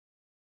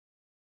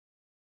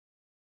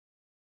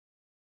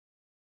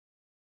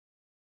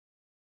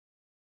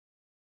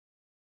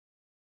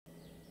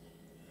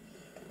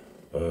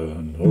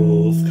A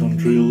north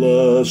country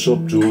lass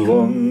up to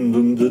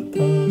London did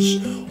pass,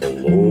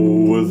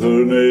 although with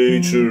her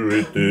nature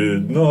it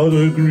did not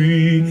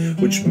agree,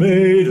 which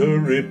made her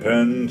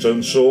repent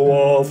and so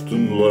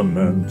often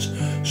lament,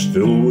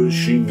 still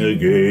wishing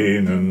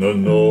again in the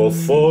north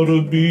for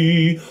to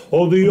be.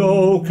 Oh, the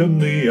oak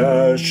and the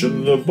ash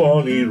and the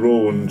bonny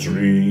rowan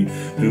tree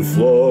do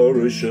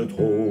flourish at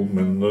home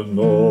in the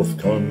north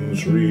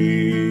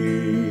country.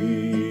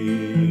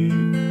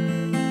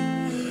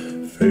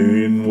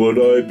 Fain would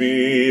I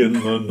be in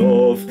the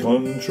north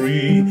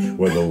country,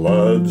 where the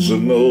lads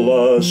and the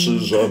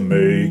lasses are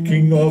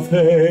making of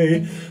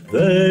hay.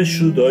 There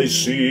should I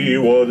see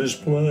what is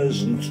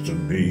pleasant to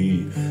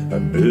me,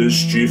 and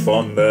mischief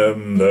on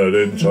them that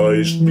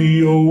enticed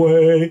me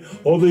away.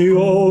 Oh, the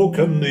oak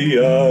and the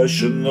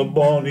ash and the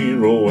bonny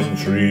rowan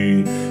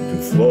tree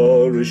do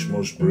flourish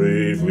most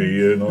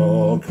bravely in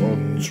our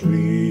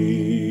country.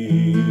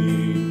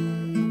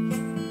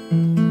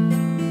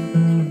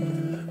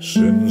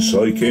 Since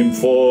I came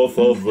forth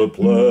of the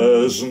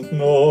pleasant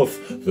north,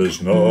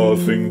 there's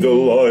nothing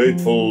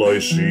delightful I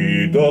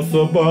see doth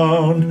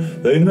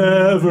abound. They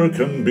never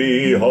can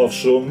be half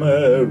so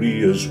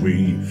merry as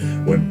we,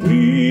 when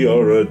we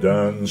are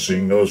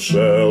a-dancing or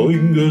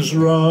selling us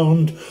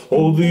round.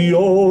 Oh, the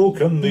oak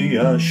and the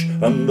ash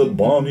and the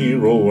bonny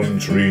rowan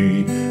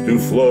tree do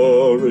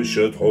flourish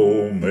at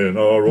home in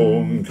our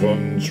own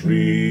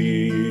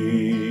country.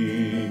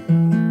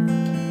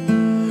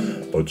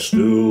 But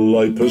still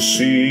I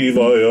perceive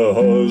I a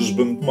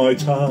husband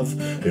might have,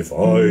 if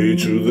I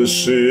to the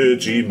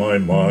city my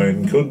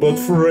mind could but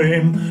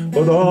frame.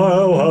 But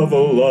I'll have a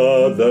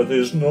lad that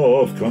is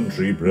north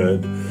country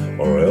bred,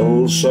 or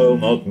else I'll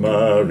not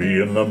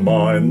marry in the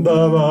mind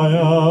that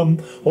I am.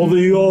 Oh,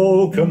 the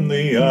oak and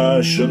the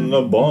ash and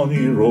the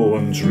bonny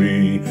rowan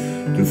tree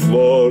do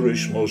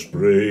flourish most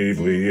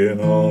bravely in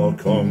our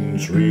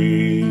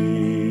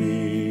country.